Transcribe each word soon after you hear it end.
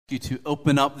You to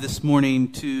open up this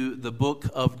morning to the book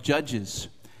of Judges.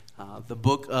 The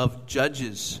book of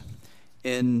Judges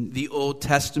in the Old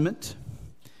Testament.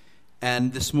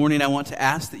 And this morning I want to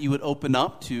ask that you would open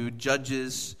up to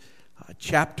Judges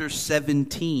chapter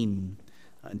 17.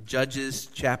 Judges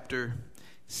chapter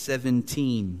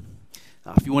 17.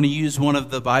 If you want to use one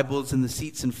of the Bibles in the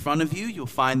seats in front of you, you'll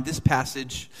find this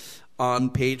passage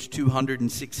on page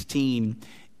 216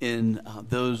 in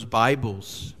those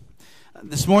Bibles.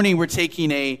 This morning we're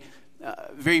taking a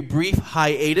very brief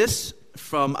hiatus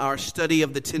from our study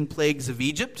of the 10 plagues of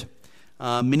Egypt.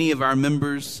 Many of our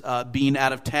members being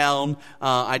out of town,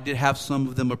 I did have some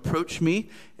of them approach me,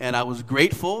 and I was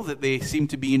grateful that they seemed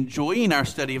to be enjoying our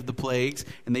study of the plagues,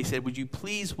 and they said, would you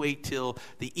please wait till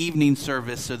the evening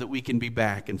service so that we can be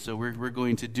back? And so we're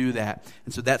going to do that,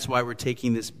 and so that's why we're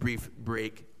taking this brief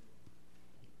break.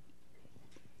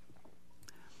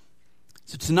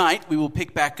 So tonight we will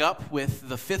pick back up with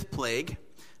the fifth plague,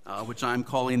 which I'm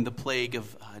calling the plague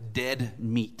of dead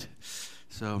meat.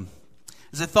 So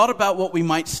as I thought about what we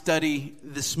might study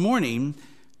this morning,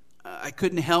 I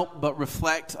couldn't help but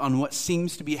reflect on what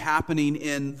seems to be happening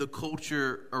in the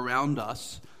culture around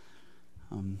us.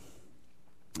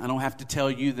 I don't have to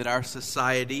tell you that our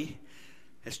society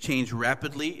has changed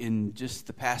rapidly in just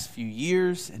the past few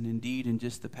years, and indeed in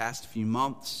just the past few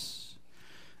months.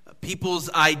 People's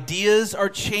ideas are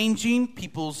changing,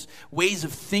 people's ways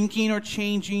of thinking are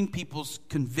changing, people's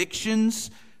convictions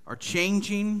are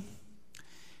changing.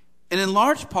 And in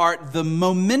large part, the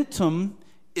momentum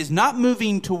is not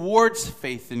moving towards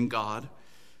faith in God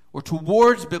or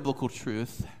towards biblical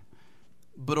truth,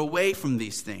 but away from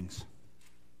these things.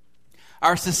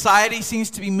 Our society seems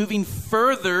to be moving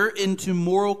further into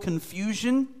moral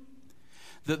confusion.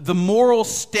 The moral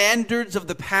standards of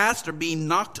the past are being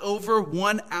knocked over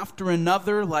one after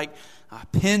another like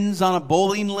pins on a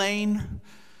bowling lane,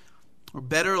 or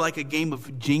better, like a game of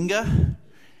Jenga,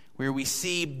 where we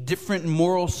see different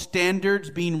moral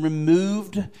standards being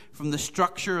removed from the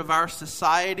structure of our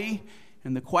society.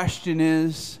 And the question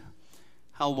is,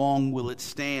 how long will it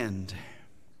stand?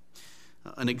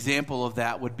 An example of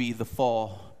that would be the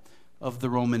fall of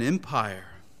the Roman Empire.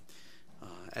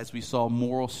 As we saw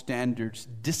moral standards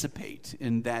dissipate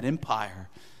in that empire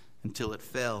until it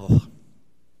fell.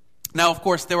 Now, of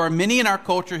course, there are many in our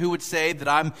culture who would say that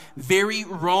I'm very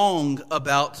wrong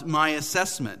about my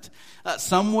assessment.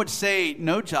 Some would say,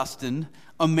 no, Justin,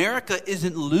 America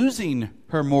isn't losing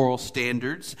her moral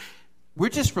standards. We're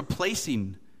just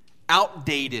replacing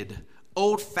outdated,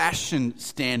 old-fashioned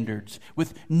standards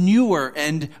with newer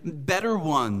and better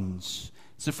ones.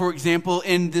 So, for example,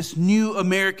 in this new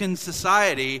American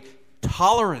society,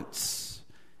 tolerance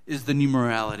is the new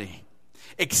morality.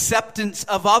 Acceptance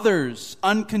of others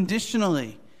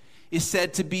unconditionally is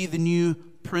said to be the new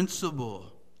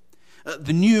principle.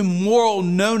 The new moral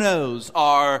no-nos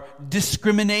are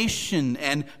discrimination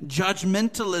and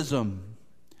judgmentalism.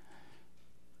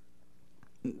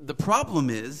 The problem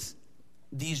is,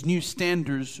 these new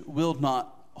standards will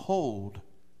not hold.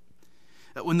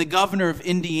 When the governor of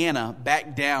Indiana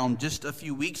backed down just a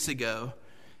few weeks ago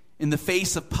in the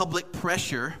face of public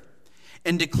pressure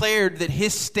and declared that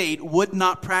his state would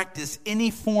not practice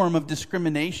any form of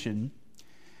discrimination,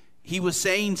 he was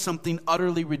saying something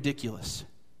utterly ridiculous.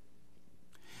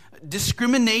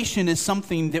 Discrimination is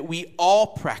something that we all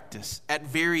practice at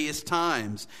various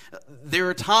times. There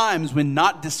are times when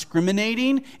not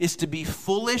discriminating is to be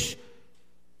foolish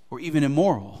or even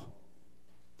immoral.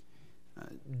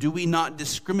 Do we not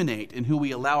discriminate in who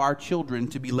we allow our children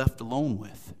to be left alone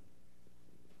with?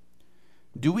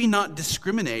 Do we not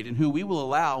discriminate in who we will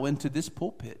allow into this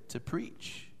pulpit to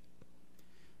preach?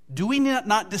 Do we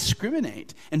not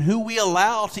discriminate in who we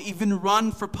allow to even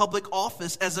run for public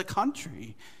office as a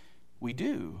country? We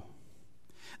do.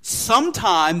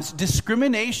 Sometimes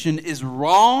discrimination is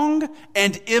wrong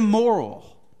and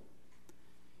immoral.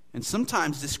 And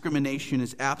sometimes discrimination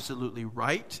is absolutely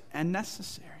right and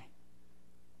necessary.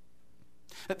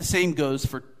 The same goes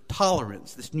for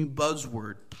tolerance, this new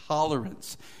buzzword,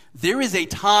 tolerance. There is a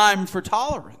time for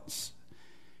tolerance,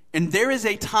 and there is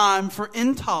a time for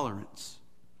intolerance.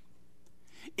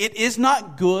 It is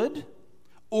not good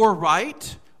or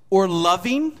right or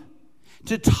loving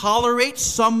to tolerate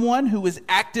someone who is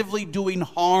actively doing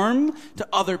harm to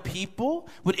other people.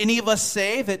 Would any of us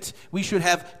say that we should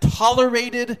have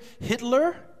tolerated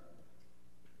Hitler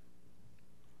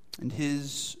and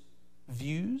his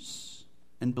views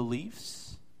and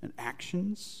beliefs and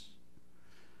actions?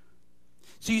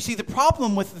 So you see, the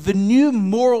problem with the new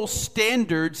moral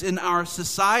standards in our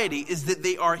society is that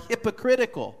they are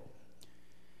hypocritical.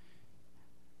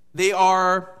 They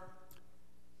are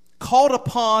called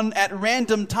upon at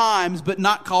random times, but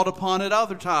not called upon at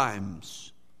other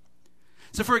times.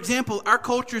 So, for example, our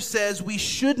culture says we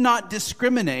should not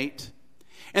discriminate,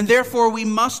 and therefore we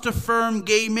must affirm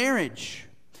gay marriage.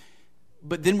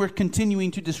 But then we're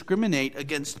continuing to discriminate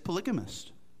against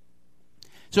polygamists.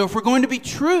 So if we're going to be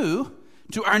true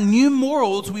to our new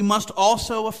morals, we must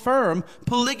also affirm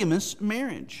polygamous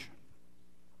marriage.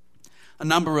 A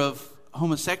number of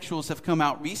homosexuals have come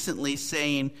out recently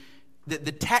saying that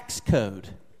the tax code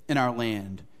in our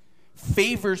land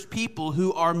favors people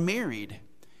who are married.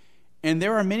 And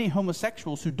there are many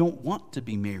homosexuals who don't want to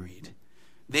be married.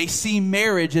 They see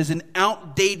marriage as an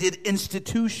outdated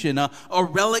institution, a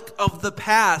relic of the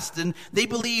past. And they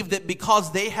believe that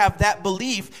because they have that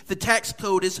belief, the tax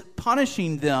code is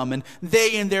punishing them. And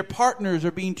they and their partners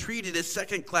are being treated as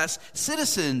second-class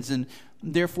citizens. And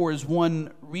therefore, as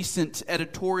one recent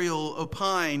editorial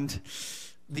opined,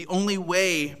 the only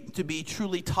way to be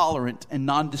truly tolerant and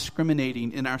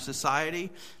non-discriminating in our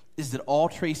society is that all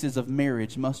traces of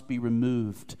marriage must be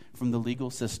removed from the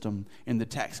legal system and the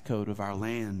tax code of our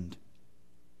land.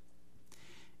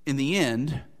 In the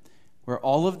end, where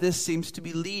all of this seems to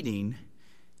be leading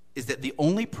is that the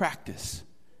only practice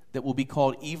that will be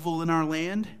called evil in our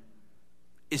land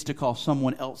is to call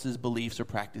someone else's beliefs or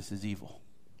practices evil.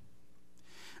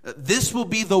 This will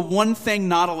be the one thing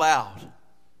not allowed.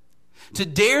 To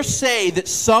dare say that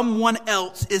someone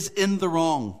else is in the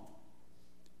wrong.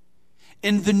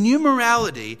 In the new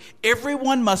morality,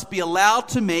 everyone must be allowed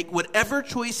to make whatever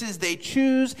choices they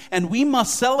choose, and we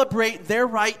must celebrate their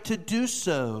right to do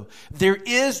so. There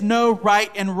is no right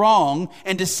and wrong,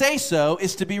 and to say so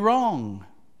is to be wrong.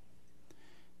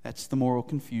 That's the moral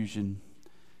confusion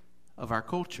of our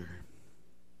culture.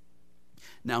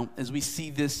 Now, as we see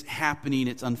this happening,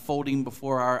 it's unfolding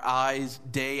before our eyes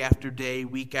day after day,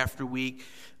 week after week.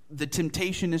 The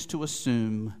temptation is to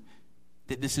assume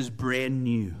that this is brand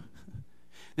new.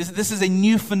 This is a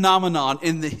new phenomenon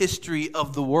in the history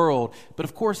of the world. But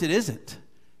of course it isn't,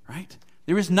 right?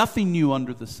 There is nothing new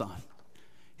under the sun.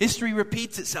 History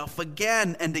repeats itself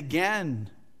again and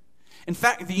again. In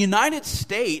fact, the United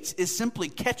States is simply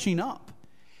catching up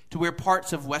to where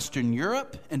parts of Western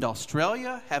Europe and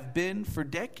Australia have been for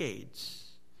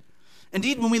decades.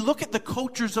 Indeed, when we look at the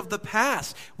cultures of the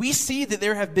past, we see that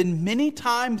there have been many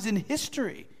times in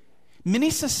history, many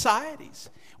societies,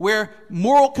 where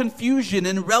moral confusion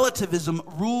and relativism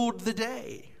ruled the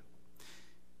day.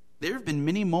 There have been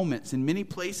many moments in many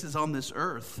places on this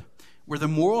earth where the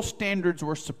moral standards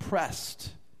were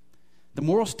suppressed. The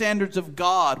moral standards of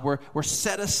God were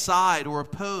set aside or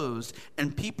opposed,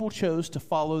 and people chose to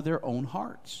follow their own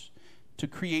hearts, to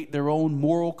create their own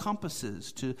moral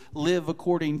compasses, to live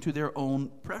according to their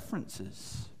own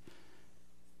preferences.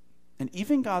 And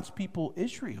even God's people,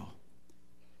 Israel,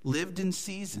 lived in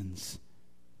seasons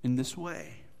in this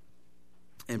way.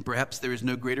 And perhaps there is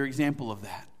no greater example of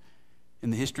that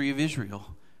in the history of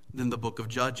Israel than the book of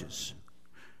Judges.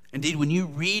 Indeed, when you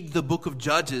read the book of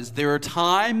Judges, there are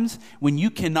times when you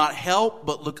cannot help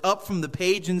but look up from the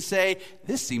page and say,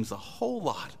 this seems a whole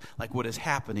lot like what is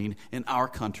happening in our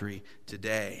country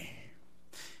today.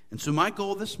 And so my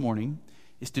goal this morning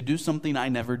is to do something I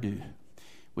never do,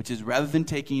 which is rather than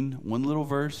taking one little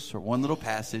verse or one little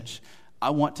passage, I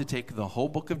want to take the whole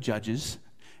book of Judges,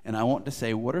 and I want to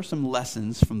say, what are some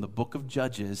lessons from the book of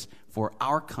Judges for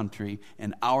our country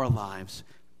and our lives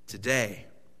today?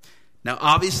 Now,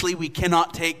 obviously, we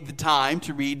cannot take the time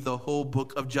to read the whole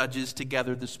book of Judges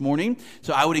together this morning,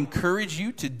 so I would encourage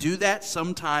you to do that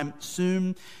sometime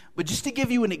soon. But just to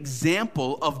give you an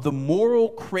example of the moral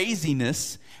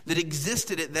craziness that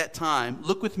existed at that time,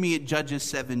 look with me at Judges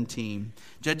 17.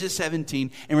 Judges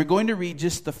 17, and we're going to read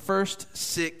just the first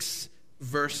 6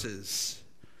 verses.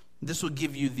 This will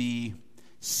give you the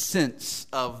sense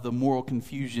of the moral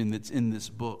confusion that's in this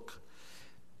book.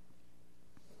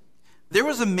 There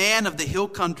was a man of the hill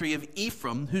country of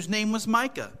Ephraim whose name was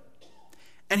Micah.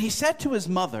 And he said to his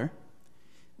mother,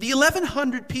 the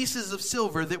 1,100 pieces of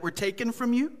silver that were taken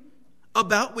from you,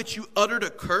 about which you uttered a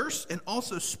curse and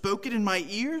also spoke it in my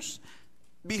ears,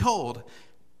 behold,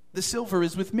 the silver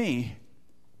is with me.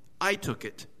 I took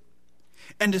it.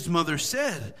 And his mother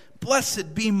said,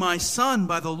 blessed be my son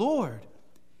by the Lord.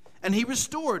 And he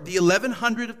restored the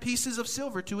 1,100 pieces of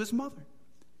silver to his mother.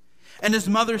 And his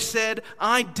mother said,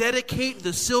 I dedicate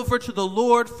the silver to the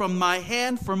Lord from my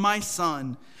hand for my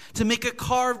son, to make a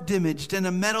carved image and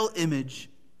a metal image.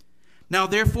 Now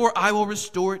therefore I will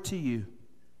restore it to you.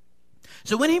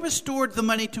 So when he restored the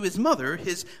money to his mother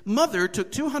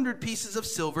took 200 pieces of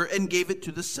silver and gave it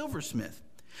to the silversmith,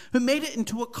 who made it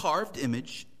into a carved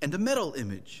image and a metal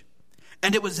image.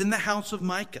 And it was in the house of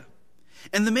Micah.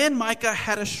 And the man Micah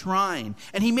had a shrine,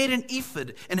 and he made an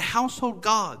ephod and household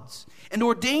gods, and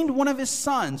ordained one of his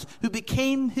sons, who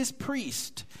became his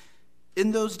priest.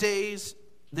 In those days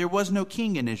there was no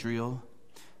king in Israel.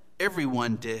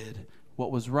 Everyone did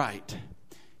what was right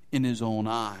in his own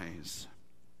eyes.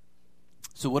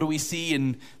 So what do we see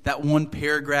in that one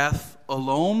paragraph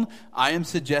alone? I am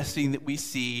suggesting that we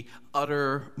see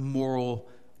utter moral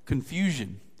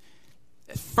confusion.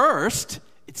 At first,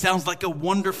 it sounds like a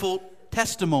wonderful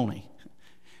testimony.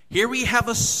 Here we have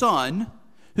a son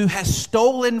who has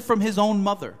stolen from his own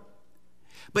mother.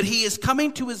 But he is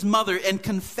coming to his mother and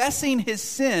confessing his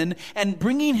sin and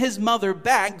bringing his mother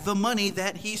back the money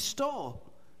that he stole.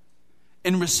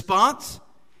 In response,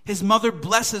 his mother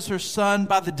blesses her son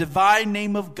by the divine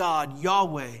name of God,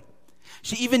 Yahweh.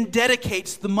 She even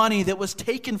dedicates the money that was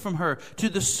taken from her to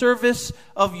the service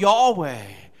of Yahweh.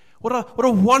 What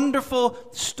a wonderful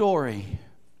story.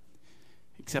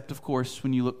 Except, of course,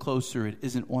 when you look closer, it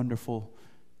isn't wonderful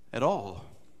at all.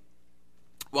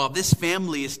 While this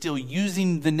family is still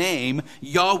using the name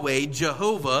Yahweh,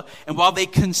 Jehovah, and while they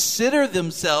consider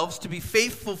themselves to be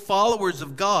faithful followers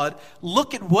of God,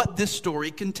 look at what this story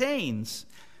contains.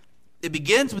 It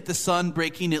begins with the son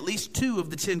breaking at least 2 of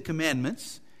the 10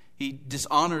 commandments. He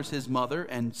dishonors his mother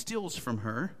and steals from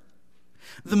her.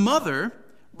 The mother,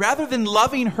 rather than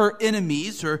loving her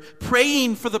enemies or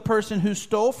praying for the person who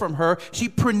stole from her, she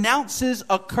pronounces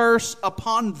a curse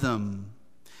upon them.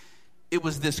 It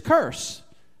was this curse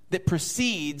that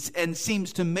precedes and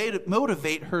seems to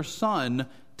motivate her son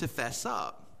to fess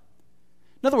up.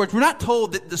 In other words, we're not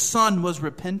told that the son was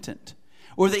repentant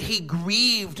or that he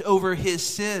grieved over his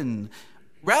sin.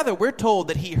 Rather, we're told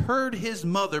that he heard his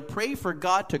mother pray for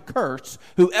God to curse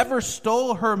whoever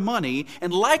stole her money,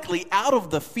 and likely out of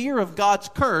the fear of God's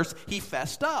curse, he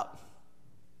fessed up.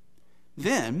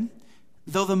 Then,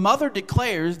 though the mother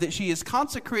declares that she is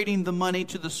consecrating the money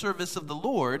to the service of the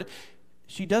Lord,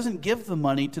 she doesn't give the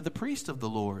money to the priest of the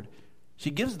Lord.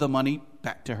 She gives the money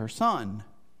back to her son.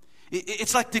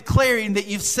 It's like declaring that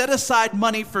you've set aside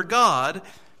money for God,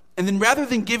 and then rather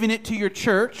than giving it to your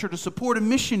church or to support a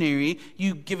missionary,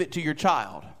 you give it to your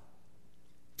child.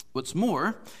 What's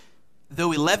more, though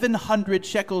 1,100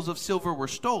 shekels of silver were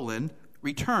stolen,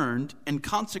 returned, and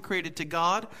consecrated to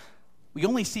God, we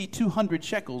only see 200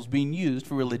 shekels being used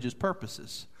for religious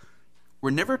purposes.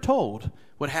 We're never told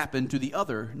what happened to the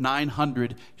other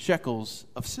 900 shekels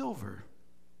of silver.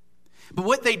 But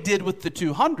what they did with the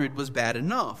 200 was bad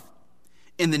enough.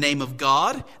 In the name of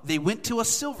God, they went to a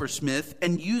silversmith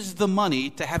and used the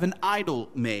money to have an idol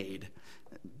made,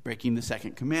 breaking the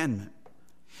second commandment.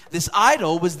 This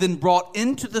idol was then brought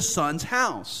into the son's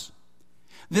house.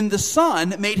 Then the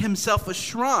son made himself a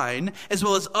shrine as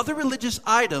well as other religious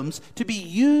items to be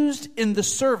used in the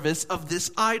service of this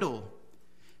idol.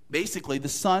 Basically, the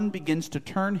son begins to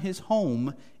turn his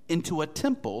home into a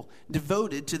temple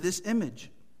devoted to this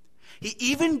image. He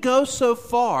even goes so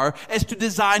far as to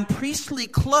design priestly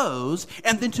clothes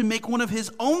and then to make one of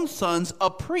his own sons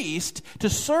a priest to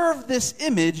serve this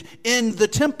image in the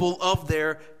temple of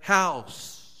their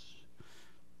house.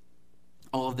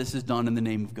 All of this is done in the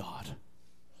name of God.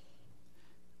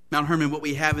 Mount Hermon, what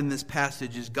we have in this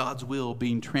passage is God's will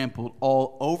being trampled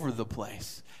all over the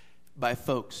place by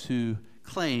folks who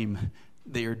claim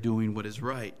they are doing what is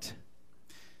right.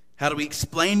 How do we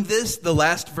explain this? The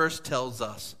last verse tells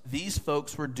us these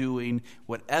folks were doing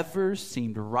whatever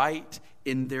seemed right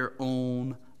in their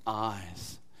own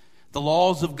eyes. The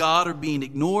laws of God are being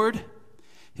ignored.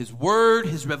 His word,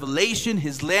 his revelation,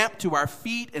 his lamp to our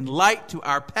feet and light to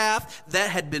our path, that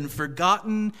had been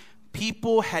forgotten.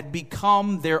 People had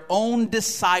become their own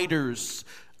deciders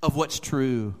of what's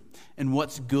true and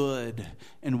what's good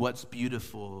and what's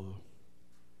beautiful.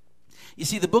 You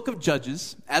see, the book of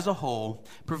Judges as a whole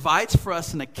provides for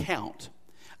us an account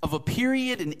of a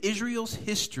period in Israel's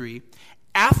history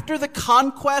after the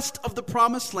conquest of the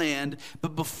promised land,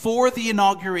 but before the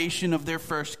inauguration of their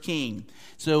first king.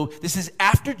 So this is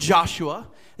after Joshua.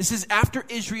 This is after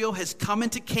Israel has come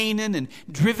into Canaan and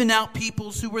driven out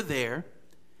peoples who were there.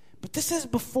 But this is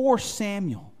before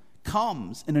Samuel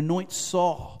comes and anoints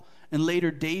Saul and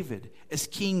later David as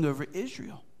king over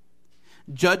Israel.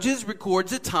 Judges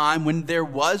records a time when there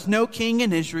was no king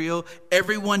in Israel.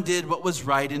 Everyone did what was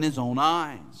right in his own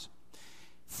eyes.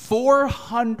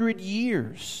 400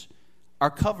 years are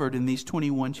covered in these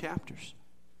 21 chapters.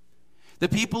 The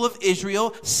people of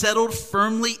Israel settled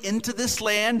firmly into this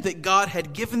land that God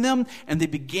had given them, and they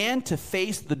began to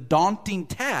face the daunting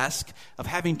task of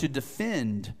having to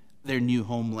defend their new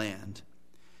homeland.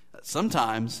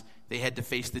 Sometimes they had to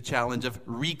face the challenge of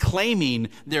reclaiming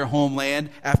their homeland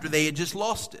after they had just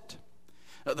lost it.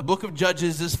 The book of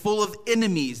Judges is full of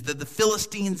enemies, the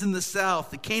Philistines in the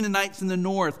south, the Canaanites in the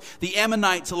north, the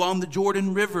Ammonites along the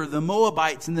Jordan River, the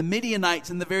Moabites and the Midianites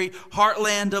in the very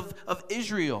heartland of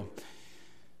Israel.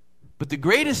 But the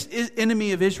greatest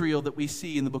enemy of Israel that we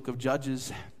see in the book of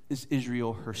Judges is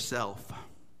Israel herself.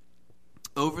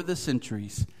 Over the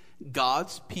centuries,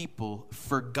 God's people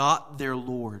forgot their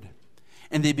Lord,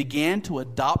 and they began to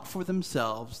adopt for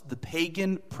themselves the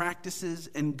pagan practices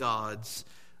and gods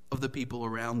of the people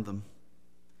around them.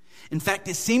 In fact,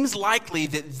 it seems likely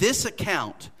that this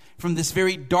account from this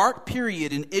very dark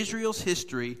period in Israel's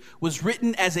history was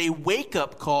written as a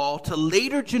wake-up call to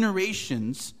later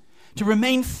generations to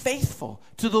remain faithful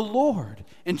to the Lord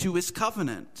and to his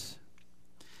covenant.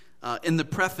 In the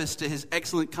preface to his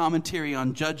excellent commentary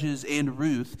on Judges and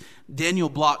Ruth, Daniel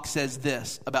Block says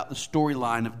this about the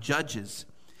storyline of Judges.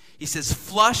 He says,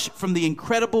 flush from the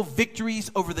incredible victories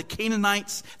over the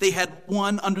Canaanites they had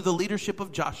won under the leadership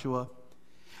of Joshua,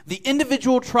 the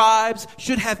individual tribes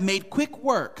should have made quick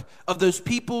work of those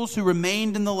peoples who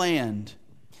remained in the land.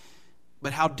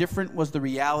 But how different was the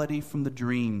reality from the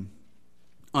dream.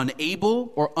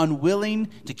 Unable or unwilling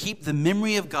to keep the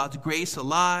memory of God's grace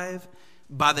alive,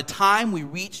 by the time we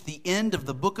reach the end of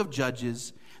the book of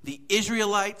Judges, the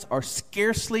Israelites are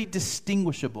scarcely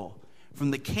distinguishable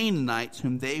from the Canaanites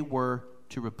whom they were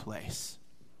to replace.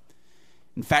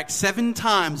 In fact, 7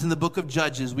 times in the book of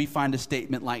Judges we find a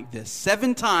statement like this.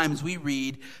 7 times we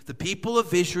read, the people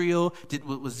of Israel did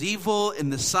what was evil in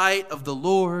the sight of the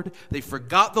Lord. They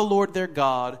forgot the Lord their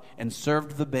God and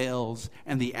served the Baals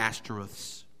and the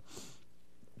Ashtoreths.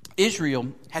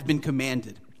 Israel had been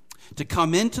commanded to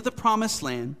come into the promised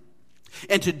land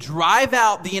and to drive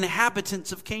out the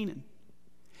inhabitants of Canaan.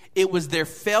 It was their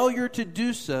failure to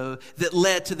do so that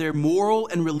led to their moral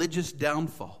and religious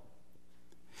downfall.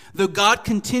 Though God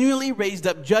continually raised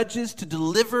up judges to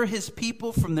deliver his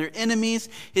people from their enemies,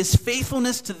 his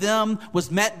faithfulness to them was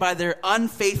met by their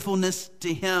unfaithfulness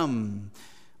to him,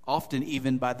 often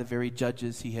even by the very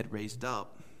judges he had raised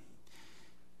up.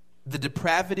 The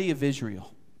depravity of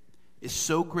Israel is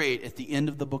so great at the end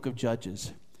of the book of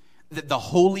Judges that the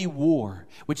holy war,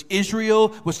 which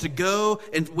Israel was to go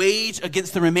and wage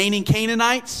against the remaining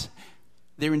Canaanites,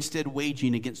 they're instead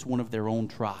waging against one of their own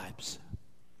tribes.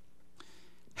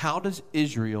 How does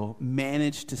Israel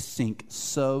manage to sink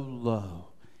so low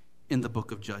in the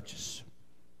book of Judges?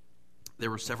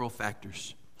 There were several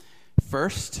factors.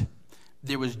 First,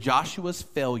 there was Joshua's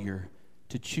failure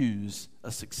to choose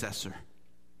a successor.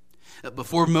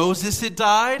 Before Moses had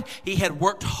died, he had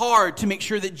worked hard to make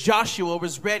sure that Joshua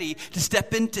was ready to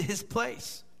step into his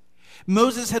place.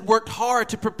 Moses had worked hard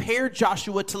to prepare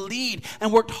Joshua to lead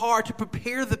and worked hard to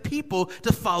prepare the people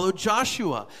to follow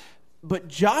Joshua. But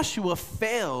Joshua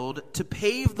failed to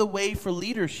pave the way for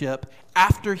leadership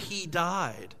after he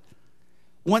died.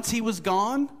 Once he was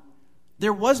gone,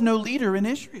 there was no leader in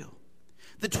Israel.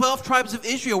 The 12 tribes of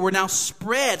Israel were now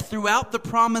spread throughout the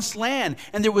promised land,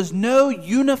 and there was no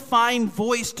unifying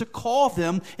voice to call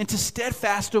them into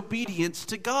steadfast obedience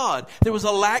to God. There was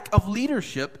a lack of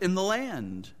leadership in the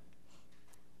land.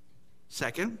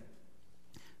 Second,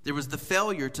 there was the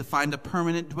failure to find a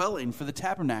permanent dwelling for the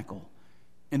tabernacle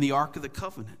and the Ark of the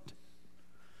Covenant.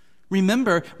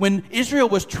 Remember, when Israel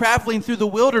was traveling through the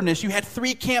wilderness, you had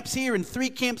 3 camps here and 3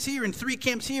 camps here and 3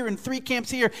 camps here and 3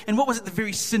 camps here. And what was at the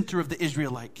very center of the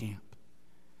Israelite camp?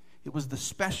 It was the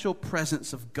special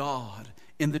presence of God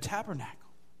in the tabernacle.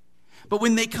 But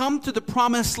when they come to the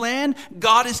promised land,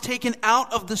 God is taken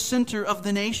out of the center of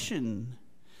the nation.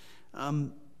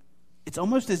 It's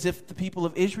almost as if the people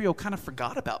of Israel kind of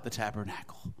forgot about the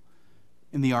tabernacle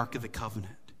and the Ark of the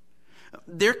Covenant.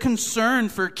 Their concern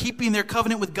for keeping their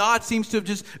covenant with God seems to have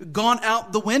just gone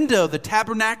out the window. The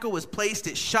tabernacle was placed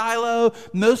at Shiloh.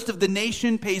 Most of the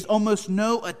nation pays almost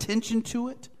no attention to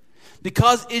it.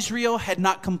 Because Israel had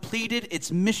not completed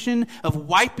its mission of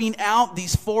wiping out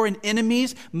these foreign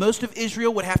enemies, most of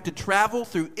Israel would have to travel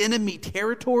through enemy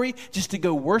territory just to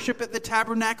go worship at the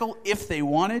tabernacle if they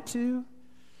wanted to.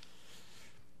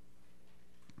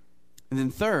 And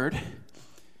then third,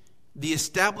 the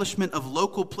establishment of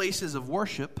local places of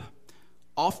worship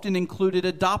often included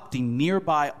adopting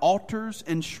nearby altars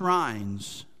and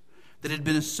shrines that had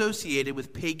been associated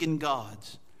with pagan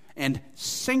gods and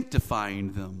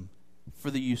sanctifying them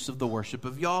for the use of the worship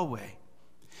of Yahweh.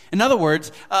 In other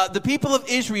words, the people of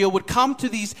Israel would come to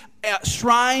these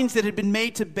shrines that had been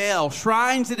made to Baal,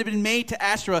 shrines that had been made to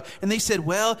Asherah, and they said,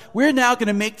 well, we're now going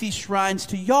to make these shrines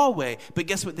to Yahweh. But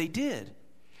guess what they did?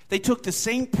 They took the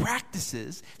same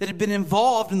practices that had been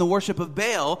involved in the worship of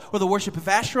Baal or the worship of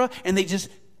Asherah, and they just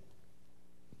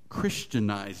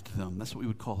Christianized them. That's what we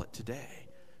would call it today,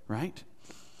 right?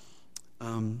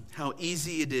 how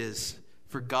easy it is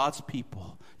for God's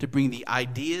people to bring the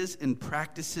ideas and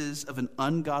practices of an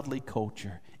ungodly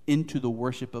culture into the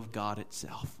worship of God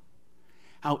itself.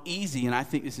 How easy, and I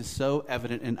think this is so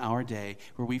evident in our day,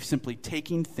 where we've simply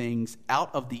taken things out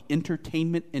of the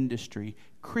entertainment industry,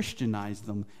 Christianized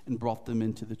them, and brought them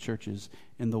into the churches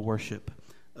in the worship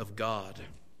of God.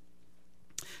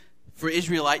 For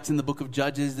Israelites in the book of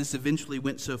Judges, this eventually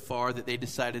went so far that they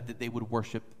decided that they would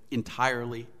worship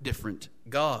entirely different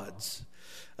gods.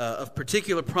 Of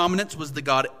particular prominence was the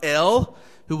god El,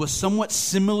 who was somewhat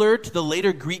similar to the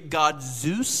later Greek god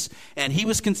Zeus, and he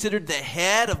was considered the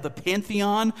head of the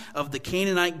pantheon of the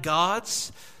Canaanite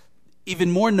gods. Even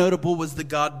more notable was the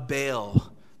god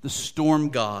Baal, the storm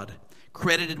god,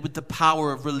 credited with the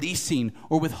power of releasing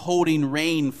or withholding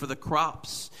rain for the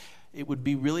crops. It would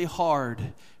be really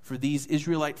hard for these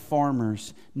Israelite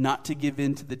farmers not to give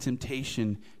in to the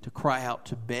temptation to cry out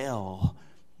to Baal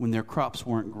when their crops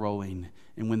weren't growing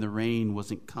and when the rain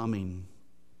wasn't coming.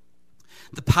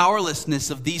 The powerlessness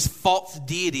of these false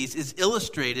deities is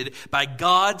illustrated by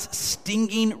God's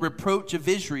stinging reproach of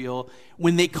Israel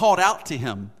when they called out to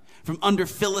him from under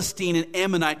Philistine and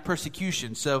Ammonite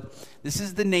persecution. So this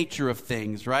is the nature of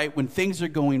things, right? When things are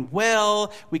going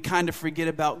well, we kind of forget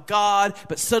about God,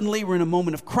 but suddenly we're in a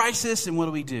moment of crisis, and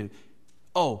what do?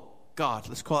 Oh, God,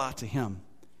 let's call out to him.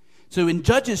 So in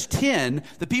Judges 10,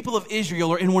 the people of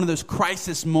Israel are in one of those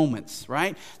crisis moments,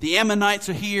 right? The Ammonites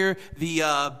are here,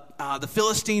 the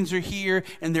Philistines are here,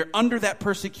 and they're under that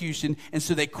persecution, and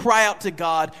so they cry out to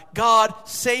God, God,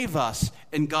 save us.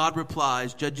 And God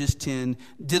replies, Judges 10,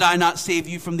 did I not save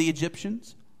you from the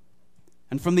Egyptians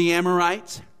and from the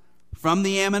Amorites, from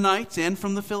the Ammonites and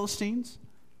from the Philistines?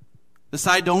 The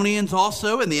Sidonians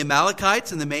also, and the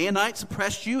Amalekites and the Maonites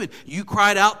oppressed you, and you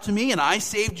cried out to me, and I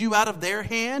saved you out of their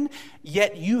hand.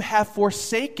 Yet you have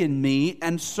forsaken me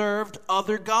and served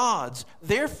other gods.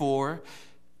 Therefore,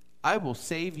 I will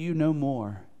save you no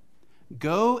more.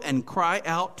 Go and cry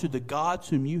out to the gods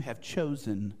whom you have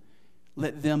chosen.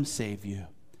 Let them save you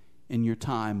in your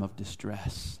time of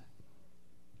distress.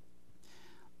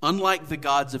 Unlike the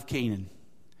gods of Canaan,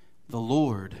 the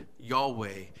Lord,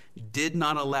 Yahweh, did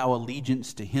not allow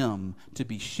allegiance to him to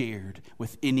be shared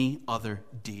with any other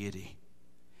deity.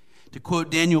 To quote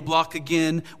Daniel Block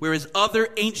again, whereas other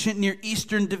ancient Near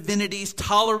Eastern divinities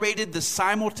tolerated the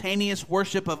simultaneous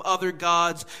worship of other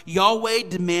gods, Yahweh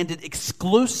demanded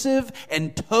exclusive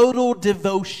and total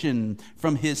devotion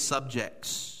from his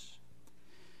subjects.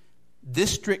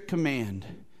 This strict command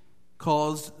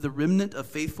caused the remnant of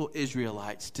faithful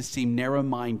Israelites to seem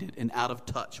narrow-minded and out of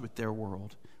touch with their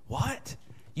world. What?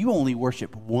 You only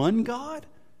worship one God?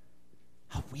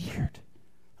 How weird.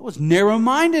 That was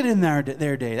narrow-minded in their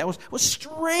day. That was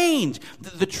strange.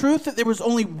 The truth that there was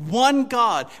only one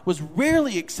God was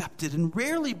rarely accepted and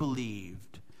rarely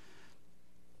believed.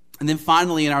 And then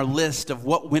finally, in our list of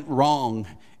what went wrong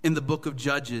in the book of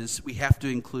Judges, we have to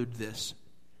include this.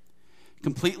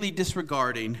 Completely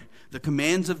disregarding the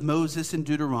commands of Moses in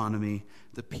Deuteronomy,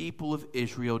 the people of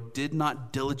Israel did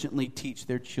not diligently teach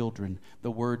their children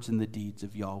the words and the deeds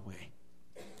of Yahweh.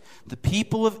 The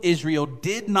people of Israel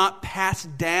did not pass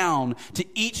down to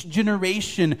each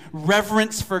generation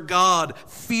reverence for God,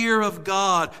 fear of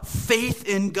God, faith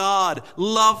in God,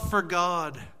 love for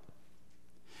God.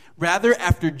 Rather,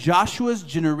 after Joshua's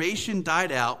generation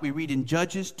died out, we read in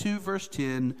Judges 2, verse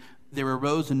 10, there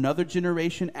arose another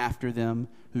generation after them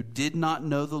who did not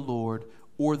know the Lord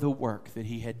or the work that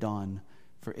he had done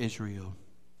for Israel.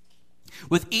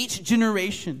 With each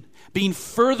generation being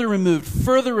further removed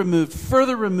from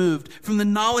the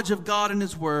knowledge of God and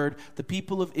his word, the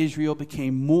people of Israel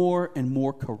became more and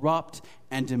more corrupt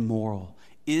and immoral.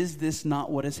 Is this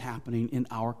not what is happening in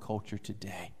our culture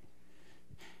today?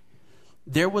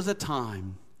 There was a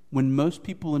time when most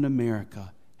people in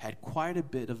America had quite a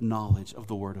bit of knowledge of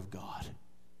the Word of God.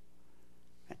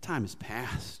 That time has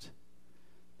passed.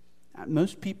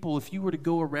 Most people, if you were to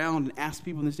go around and ask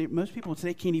people in this day, most people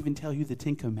today can't even tell you the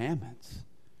Ten Commandments,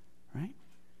 right?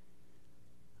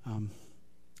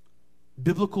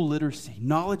 Biblical literacy,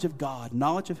 knowledge of God,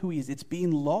 knowledge of who he is, it's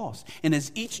being lost. And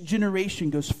as each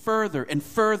generation goes further and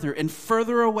further and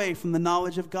further away from the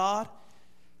knowledge of God,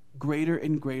 greater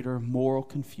and greater moral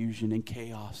confusion and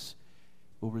chaos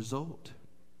will result.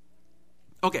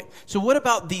 Okay, so what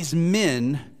about these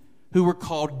men who were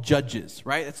called judges,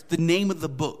 right? That's the name of the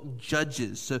book,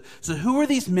 Judges. So who are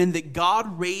these men that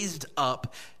God raised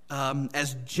up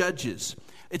as judges?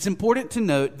 It's important to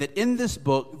note that in this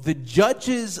book, the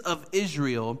judges of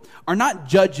Israel are not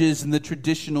judges in the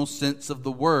traditional sense of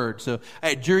the word. So I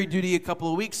had jury duty a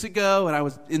couple of weeks ago, and I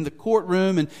was in the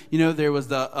courtroom, and there was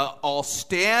the all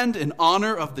stand in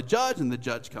honor of the judge, and the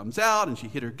judge comes out, and she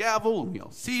hit her gavel, and we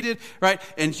all seated, right?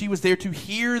 And she was there to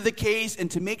hear the case and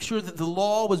to make sure that the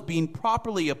law was being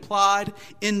properly applied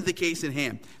in the case at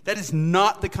hand. That is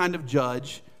not the kind of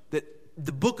judge that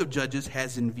the book of Judges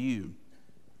has in view.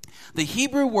 The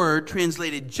Hebrew word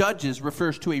translated judges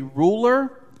refers to a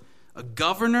ruler, a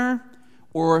governor,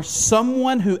 or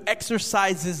someone who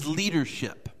exercises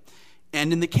leadership.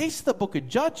 And in the case of the book of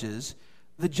Judges,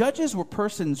 the judges were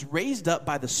persons raised up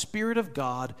by the Spirit of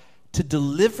God to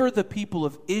deliver the people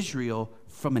of Israel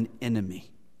from an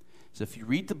enemy. So if you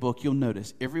read the book, you'll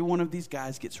notice every one of these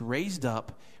guys gets raised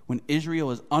up when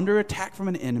Israel is under attack from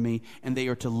an enemy, and they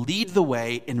are to lead the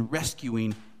way in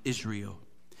rescuing Israel.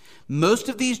 Most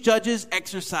of these judges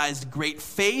exercised great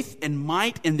faith and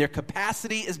might in their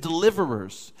capacity as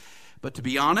deliverers. But to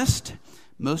be honest,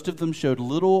 most of them showed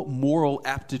little moral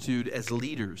aptitude as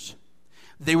leaders.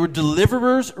 They were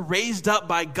deliverers raised up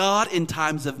by God in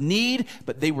times of need,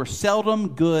 but they were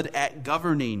seldom good at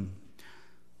governing.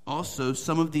 Also,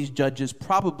 some of these judges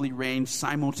probably reigned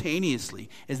simultaneously,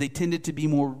 as they tended to be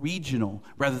more regional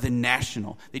rather than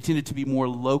national. They tended to be more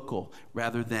local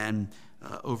rather than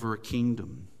over a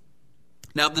kingdom.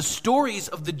 Now, the stories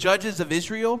of the judges of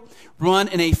Israel run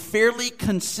in a fairly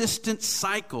consistent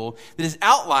cycle that is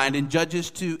outlined in Judges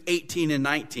 2:18 and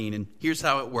 19. And here's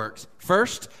how it works.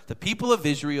 First, the people of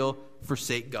Israel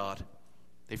forsake God.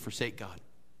 They forsake God.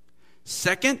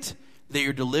 Second, they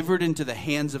are delivered into the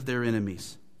hands of their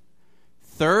enemies.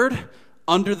 Third,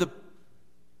 under the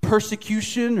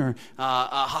persecution or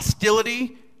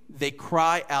hostility, they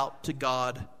cry out to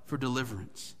God for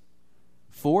deliverance.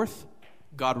 Fourth,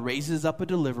 God raises up a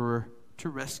deliverer to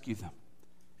rescue them.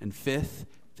 And fifth,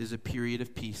 there's a period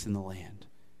of peace in the land.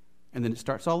 And then it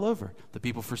starts all over. The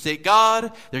people forsake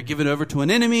God. They're given over to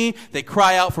an enemy. They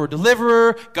cry out for a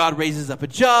deliverer. God raises up a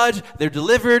judge. They're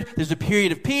delivered. There's a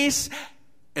period of peace.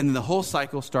 And then the whole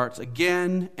cycle starts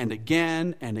again and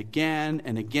again and again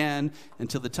and again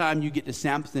until the time you get to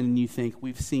Samson and you think,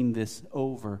 we've seen this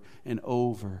over and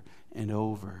over and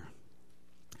over.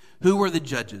 Who were the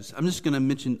judges? I'm just going to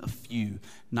mention a few,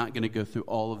 not going to go through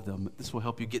all of them. This will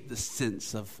help you get the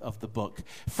sense of the book.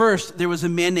 First, there was a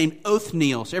man named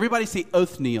Othniel. So everybody say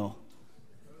Othniel.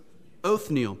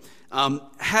 Othniel.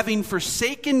 Having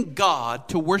forsaken God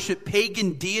to worship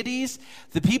pagan deities,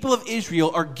 the people of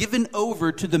Israel are given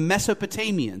over to the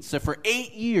Mesopotamians. So for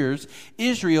 8 years,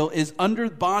 Israel is under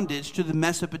bondage to the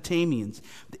Mesopotamians.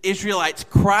 The Israelites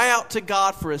cry out to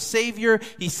God for a savior.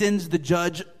 He sends the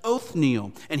judge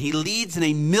Othniel, and he leads in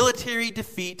a military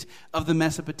defeat of the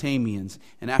Mesopotamians.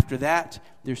 And after that,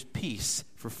 there's peace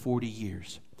for 40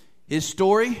 years. His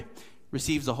story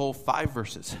receives a whole 5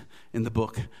 verses in the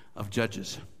book of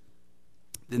Judges.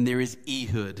 Then there is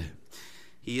Ehud.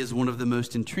 He is one of the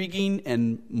most intriguing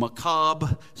and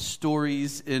macabre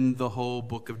stories in the whole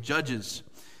book of Judges.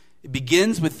 It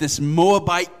begins with this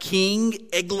Moabite king,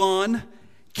 Eglon,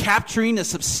 capturing a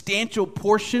substantial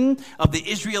portion of the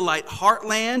Israelite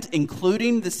heartland,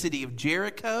 including the city of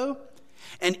Jericho.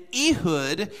 And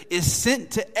Ehud is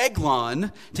sent to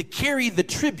Eglon to carry the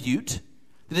tribute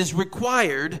that is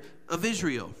required of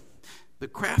Israel.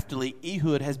 But craftily,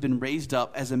 Ehud has been raised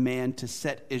up as a man to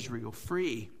set Israel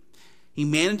free. He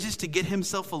manages to get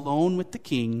himself alone with the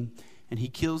king, and he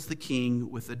kills the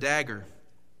king with a dagger.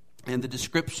 And the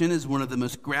description is one of the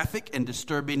most graphic and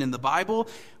disturbing in the Bible,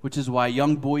 which is why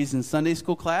young boys in Sunday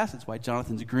school class, it's why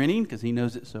Jonathan's grinning, because he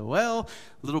knows it so well.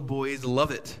 Little boys love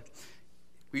it.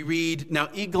 We read, "Now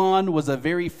Eglon was a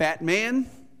very fat man,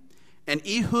 and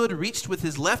Ehud reached with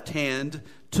his left hand,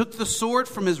 took the sword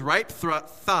from his right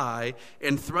thigh,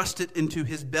 and thrust it into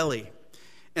his belly.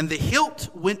 And the hilt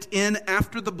went in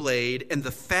after the blade, and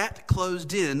the fat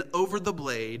closed in over the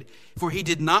blade, for he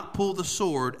did not pull the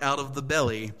sword out of the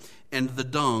belly, and the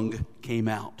dung came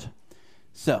out."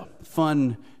 So,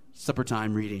 fun supper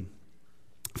time reading.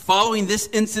 Following this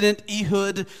incident,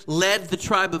 Ehud led the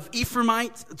tribe of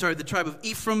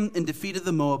Ephraim and defeated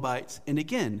the Moabites. And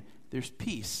again, there's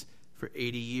peace for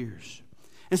 80 years.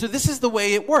 And so this is the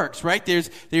way it works, right? There's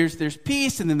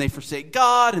peace, and then they forsake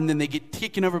God, and then they get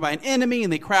taken over by an enemy,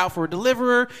 and they cry out for a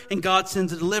deliverer, and God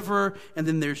sends a deliverer, and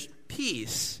then there's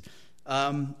peace.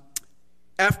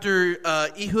 After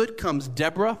Ehud comes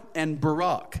Deborah and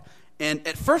Barak. And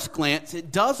at first glance,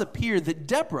 it does appear that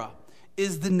Deborah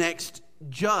is the next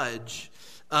judge.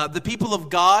 The people of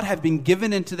God have been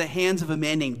given into the hands of a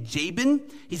man named Jabin.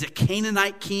 He's a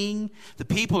Canaanite king. The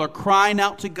people are crying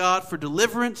out to God for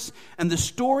deliverance. And the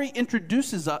story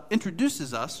introduces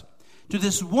us to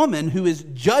this woman who is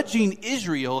judging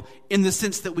Israel in the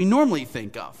sense that we normally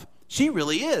think of. She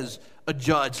really is a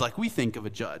judge like we think of a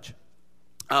judge.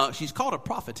 She's called a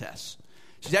prophetess.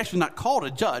 She's actually not called a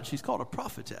judge. She's called a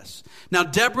prophetess. Now,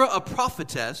 Deborah, a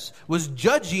prophetess, was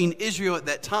judging Israel at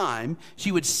that time.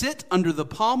 She would sit under the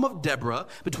palm of Deborah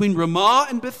between Ramah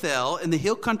and Bethel in the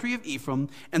hill country of Ephraim,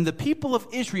 and the people of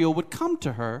Israel would come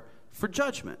to her for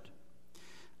judgment.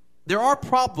 There are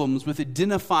problems with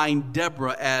identifying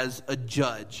Deborah as a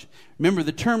judge. Remember,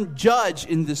 the term judge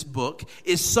in this book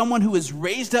is someone who is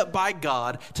raised up by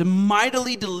God to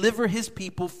mightily deliver his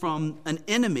people from an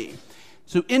enemy.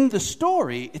 So in the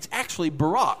story, it's actually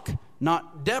Barak,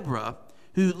 not Deborah,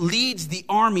 who leads the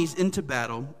armies into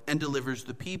battle and delivers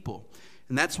the people.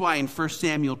 And that's why in 1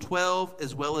 Samuel 12,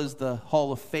 as well as the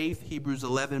Hall of Faith, Hebrews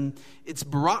 11, it's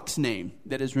Barak's name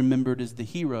that is remembered as the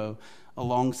hero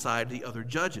alongside the other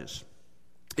judges.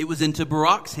 It was into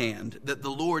Barak's hand that the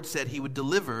Lord said he would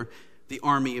deliver the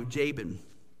army of Jabin.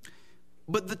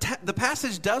 But the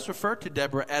passage does refer to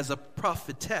Deborah as a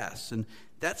prophetess, and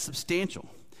that's substantial,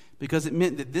 because it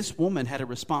meant that this woman had a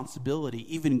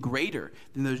responsibility even greater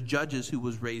than those judges who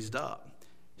was raised up.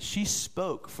 She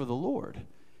spoke for the Lord.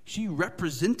 She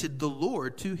represented the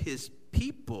Lord to his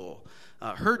people.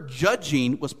 Her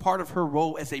judging was part of her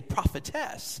role as a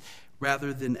prophetess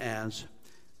rather than as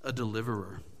a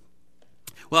deliverer.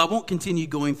 Well, I won't continue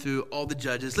going through all the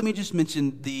judges. Let me just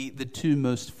mention the two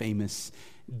most famous,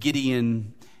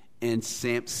 Gideon and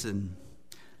Samson.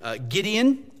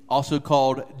 Gideon, also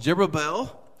called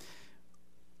Jerubbaal,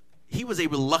 he was a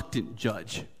reluctant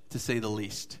judge, to say the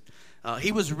least.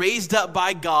 He was raised up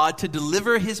by God to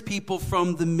deliver his people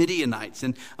from the Midianites.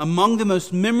 And among the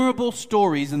most memorable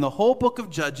stories in the whole book of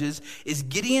Judges is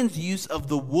Gideon's use of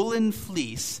the woolen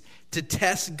fleece to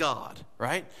test God,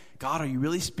 right? God, are you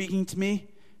really speaking to me?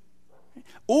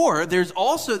 Or there's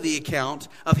also the account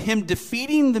of him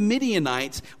defeating the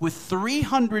Midianites with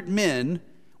 300 men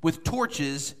with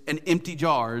torches and empty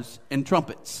jars and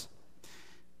trumpets.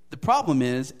 The problem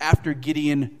is, after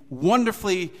Gideon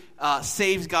wonderfully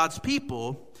saves God's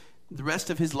people, the rest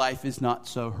of his life is not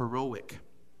so heroic.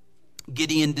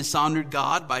 Gideon dishonored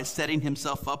God by setting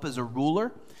himself up as a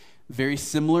ruler, very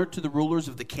similar to the rulers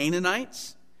of the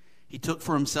Canaanites. He took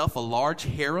for himself a large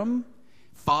harem,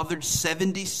 fathered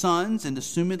 70 sons and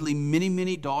assumedly many,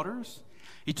 many daughters.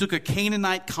 He took a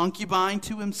Canaanite concubine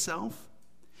to himself.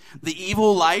 The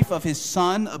evil life of his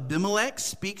son Abimelech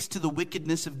speaks to the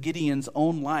wickedness of Gideon's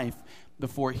own life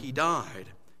before he died.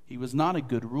 He was not a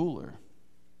good ruler.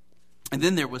 And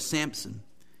then there was Samson.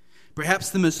 Perhaps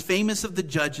the most famous of the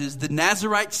judges, the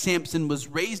Nazarite Samson was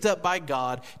raised up by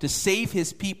God to save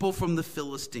his people from the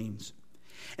Philistines.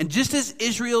 And just as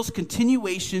Israel's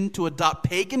continuation to adopt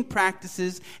pagan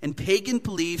practices and pagan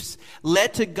beliefs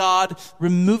led to God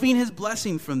removing his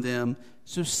blessing from them,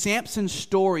 so Samson's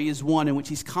story is one in which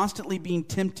he's constantly being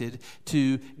tempted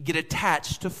to get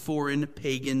attached to foreign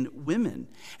pagan women.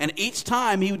 And each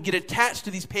time he would get attached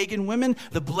to these pagan women,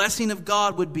 the blessing of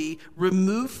God would be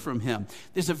removed from him.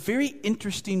 There's a very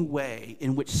interesting way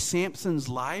in which Samson's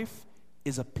life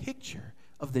is a picture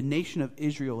of the nation of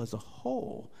Israel as a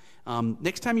whole.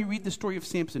 Next time you read the story of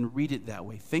Samson, read it that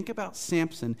way. Think about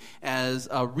Samson as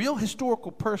a real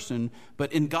historical person,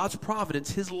 but in God's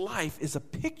providence, his life is a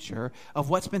picture of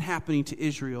what's been happening to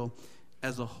Israel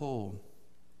as a whole.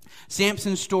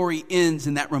 Samson's story ends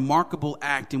in that remarkable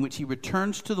act in which he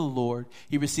returns to the Lord.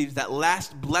 He receives that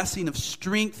last blessing of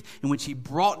strength in which he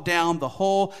brought down the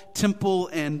whole temple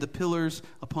and the pillars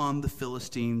upon the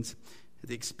Philistines at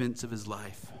the expense of his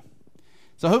life.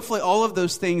 So hopefully all of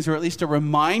those things are at least a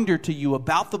reminder to you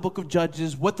about the book of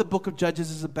Judges, what the book of Judges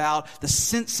is about, the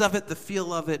sense of it, the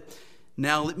feel of it.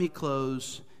 Now let me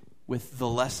close with the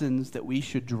lessons that we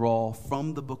should draw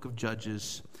from the book of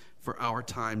Judges for our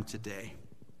time today.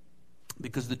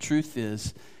 Because the truth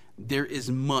is, there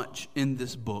is much in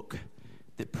this book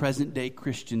that present-day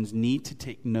Christians need to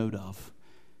take note of.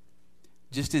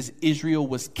 Just as Israel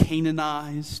was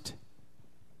Canaanized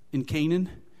in Canaan,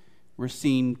 we're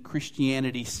seeing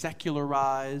Christianity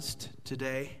secularized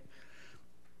today.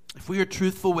 If we are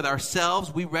truthful with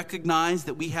ourselves, we recognize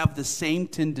that we have the same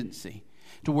tendency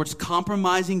towards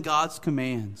compromising God's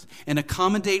commands and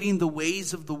accommodating the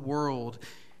ways of the world.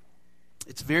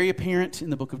 It's very apparent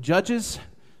in the book of Judges,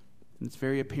 and it's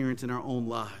very apparent in our own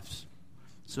lives.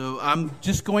 So I'm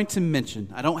just going to mention,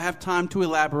 I don't have time to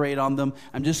elaborate on them.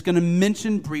 I'm just going to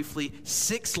mention briefly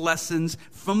 6 lessons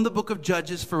from the book of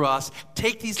Judges for us.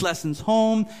 Take these lessons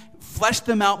home, flesh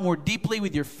them out more deeply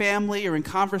with your family or in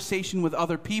conversation with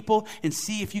other people, and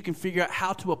see if you can figure out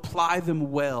how to apply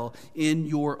them well in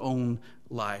your own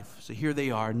life. So here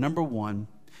they are. Number 1,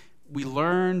 we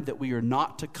learned that we are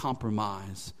not to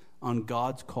compromise on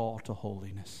God's call to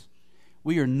holiness.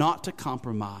 We are not to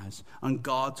compromise on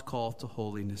God's call to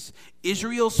holiness.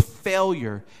 Israel's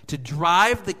failure to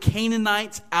drive the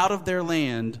Canaanites out of their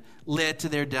land led to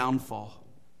their downfall.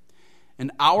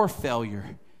 And our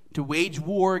failure to wage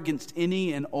war against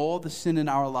any and all the sin in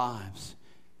our lives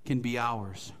can be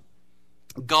ours.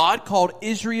 God called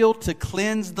Israel to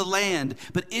cleanse the land,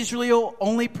 but Israel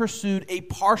only pursued a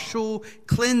partial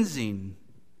cleansing.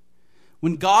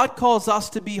 When God calls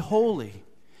us to be holy,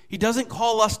 He doesn't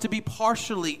call us to be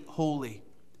partially holy.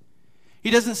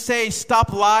 He doesn't say,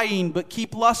 stop lying, but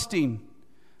keep lusting.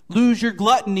 Lose your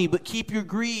gluttony, but keep your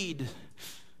greed.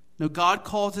 No, God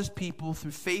calls His people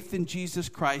through faith in Jesus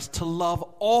Christ to love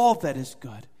all that is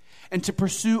good and to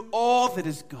pursue all that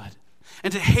is good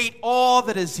and to hate all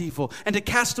that is evil and to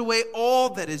cast away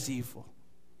all that is evil.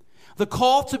 The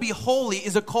call to be holy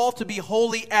is a call to be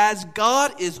holy as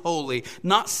God is holy,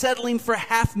 not settling for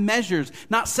half measures,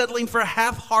 not settling for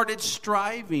half-hearted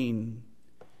striving.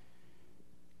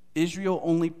 Israel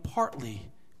only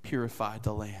partly purified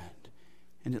the land,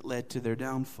 and it led to their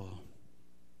downfall.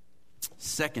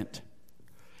 Second,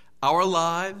 our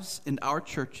lives and our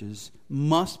churches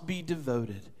must be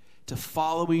devoted to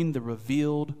following the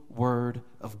revealed Word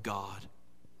of God.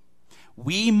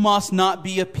 We must not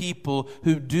be a people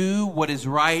who do what is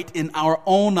right in our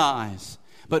own eyes,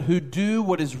 but who do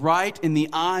what is right in the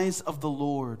eyes of the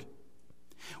Lord.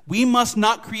 We must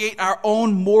not create our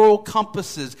own moral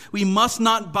compasses. We must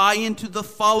not buy into the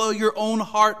follow your own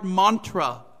heart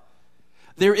mantra.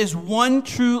 There is one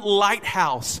true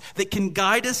lighthouse that can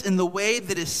guide us in the way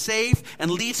that is safe and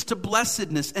leads to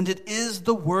blessedness, and it is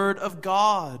the Word of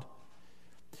God.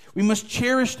 We must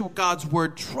cherish God's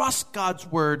Word, trust God's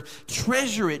Word,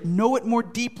 treasure it, know it more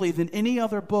deeply than any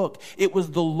other book. It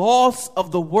was the loss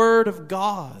of the Word of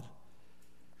God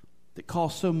that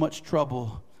caused so much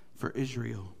trouble for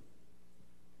Israel.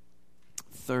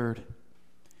 Third,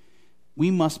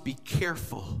 we must be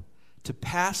careful to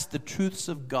pass the truths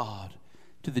of God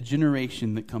to the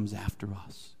generation that comes after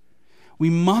us. We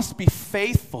must be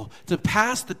faithful to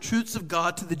pass the truths of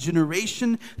God to the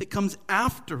generation that comes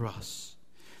after us.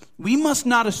 We must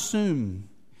not assume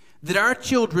that our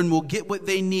children will get what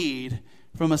they need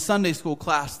from a Sunday school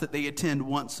class that they attend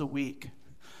once a week.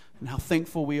 And how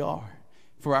thankful we are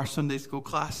for our Sunday school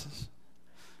classes.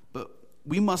 But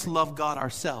we must love God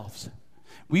ourselves.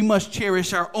 We must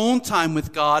cherish our own time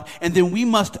with God, and then we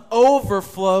must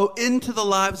overflow into the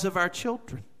lives of our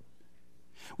children.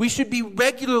 We should be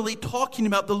regularly talking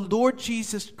about the Lord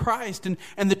Jesus Christ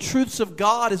and the truths of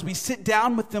God as we sit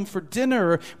down with them for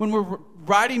dinner, or when we're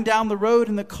riding down the road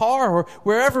in the car, or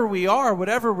wherever we are,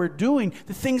 whatever we're doing.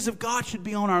 The things of God should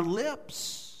be on our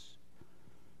lips.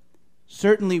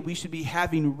 Certainly, we should be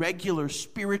having regular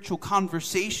spiritual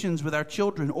conversations with our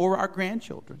children or our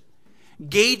grandchildren,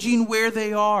 gauging where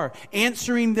they are,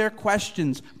 answering their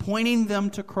questions, pointing them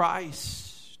to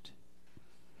Christ.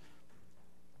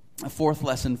 A fourth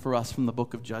lesson for us from the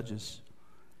book of Judges.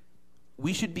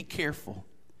 We should be careful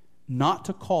not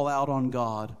to call out on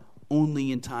God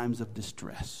only in times of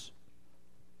distress.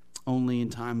 Only in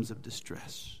times of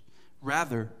distress.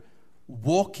 Rather,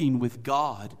 walking with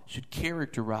God should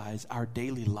characterize our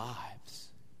daily lives.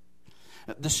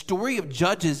 The story of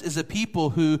Judges is a people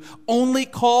who only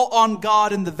call on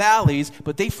God in the valleys,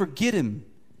 but they forget Him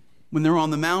when they're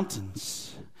on the mountains.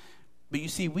 But you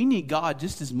see, we need God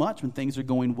just as much when things are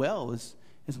going well as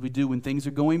we do when things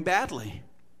are going badly.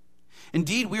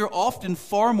 Indeed, we are often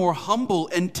far more humble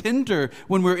and tender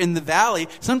when we're in the valley.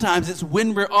 Sometimes it's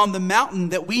when we're on the mountain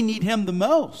that we need Him the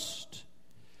most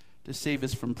to save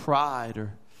us from pride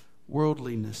or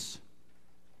worldliness.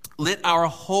 Let our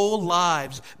whole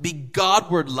lives be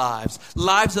Godward lives,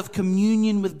 lives of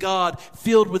communion with God,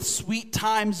 filled with sweet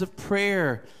times of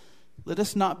prayer. Let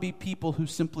us not be people who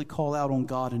simply call out on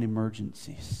God in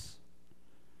emergencies.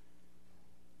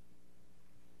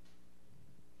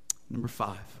 Number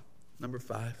five.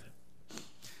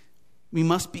 We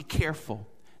must be careful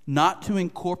not to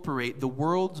incorporate the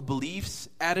world's beliefs,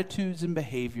 attitudes, and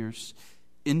behaviors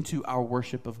into our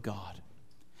worship of God.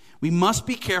 We must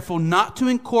be careful not to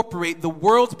incorporate the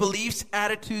world's beliefs,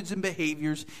 attitudes, and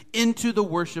behaviors into the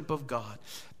worship of God.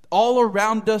 All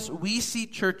around us, we see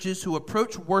churches who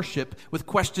approach worship with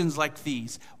questions like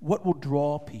these. What will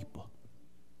draw people?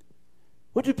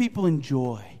 What do people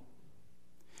enjoy?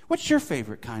 What's your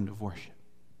favorite kind of worship?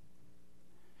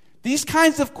 These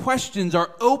kinds of questions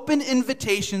are open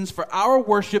invitations for our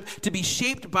worship to be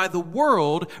shaped by the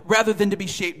world rather than to be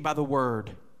shaped by the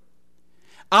Word.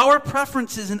 Our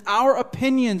preferences and our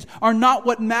opinions are not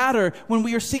what matter when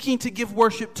we are seeking to give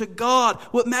worship to God.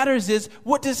 What matters is,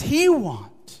 what does He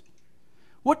want?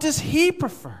 What does He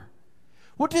prefer?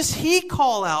 What does He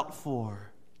call out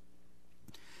for?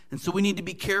 And so we need to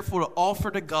be careful to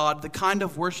offer to God the kind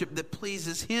of worship that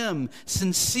pleases Him.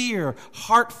 Sincere,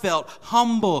 heartfelt,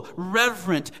 humble,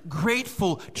 reverent,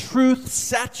 grateful,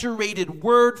 truth-saturated,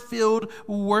 word-filled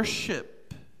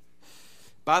worship.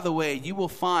 By the way, you will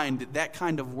find that that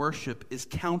kind of worship is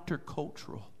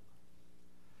countercultural.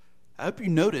 I hope you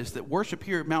notice that worship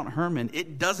here at Mount Hermon,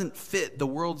 it doesn't fit the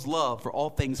world's love for all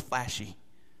things flashy,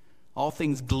 all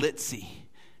things glitzy,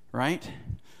 right?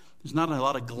 There's not a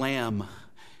lot of glam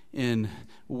in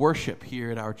worship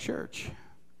here at our church.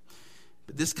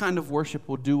 But this kind of worship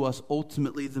will do us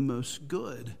ultimately the most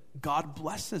good. God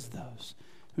blesses those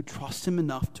who trust Him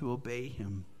enough to obey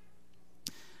Him.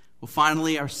 Well,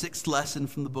 finally, our sixth lesson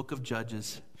from the book of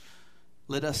Judges.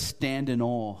 Let us stand in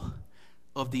awe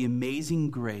of the amazing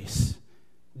grace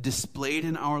displayed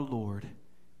in our Lord,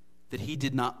 that He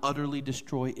did not utterly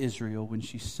destroy Israel when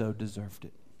she so deserved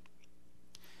it.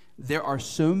 There are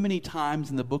so many times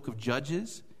in the book of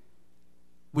Judges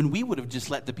when we would have just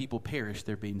let the people perish,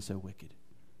 they're being so wicked.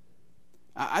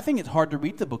 I think it's hard to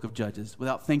read the book of Judges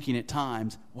without thinking at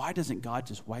times, why doesn't God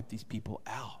just wipe these people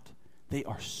out? They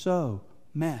are so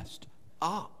messed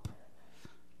up.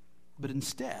 But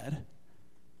instead,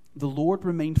 the Lord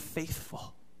remained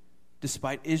faithful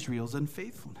despite Israel's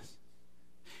unfaithfulness.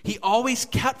 He always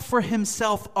kept for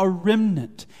Himself a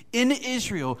remnant in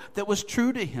Israel that was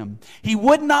true to Him. He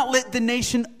would not let the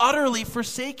nation utterly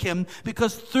forsake Him,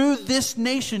 because through this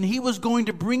nation He was going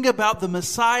to bring about the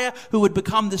Messiah who would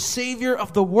become the Savior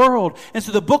of the world. And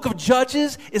so the book of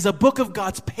Judges is a book of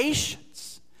God's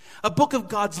patience, a book of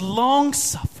God's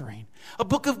long-suffering, a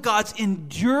book of God's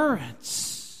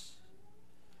endurance.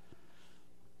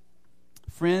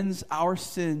 Friends, our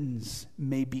sins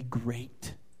may be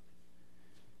great,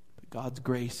 God's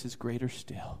grace is greater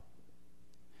still.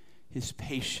 His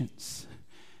patience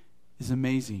is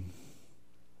amazing.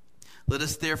 Let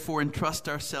us therefore entrust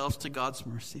ourselves to God's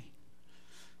mercy.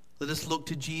 Let us look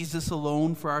to Jesus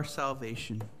alone for our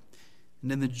salvation.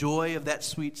 And in the joy of that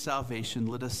sweet salvation,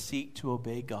 let us seek to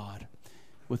obey God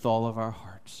with all of our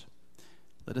hearts.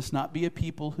 Let us not be a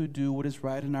people who do what is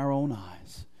right in our own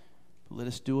eyes, but let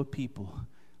us be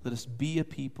a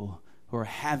people who are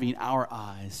having our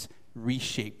eyes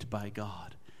reshaped by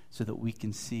God, so that we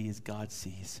can see as God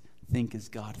sees, think as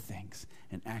God thinks,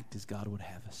 and act as God would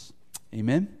have us.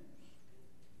 Amen?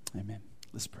 Amen.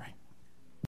 Let's pray.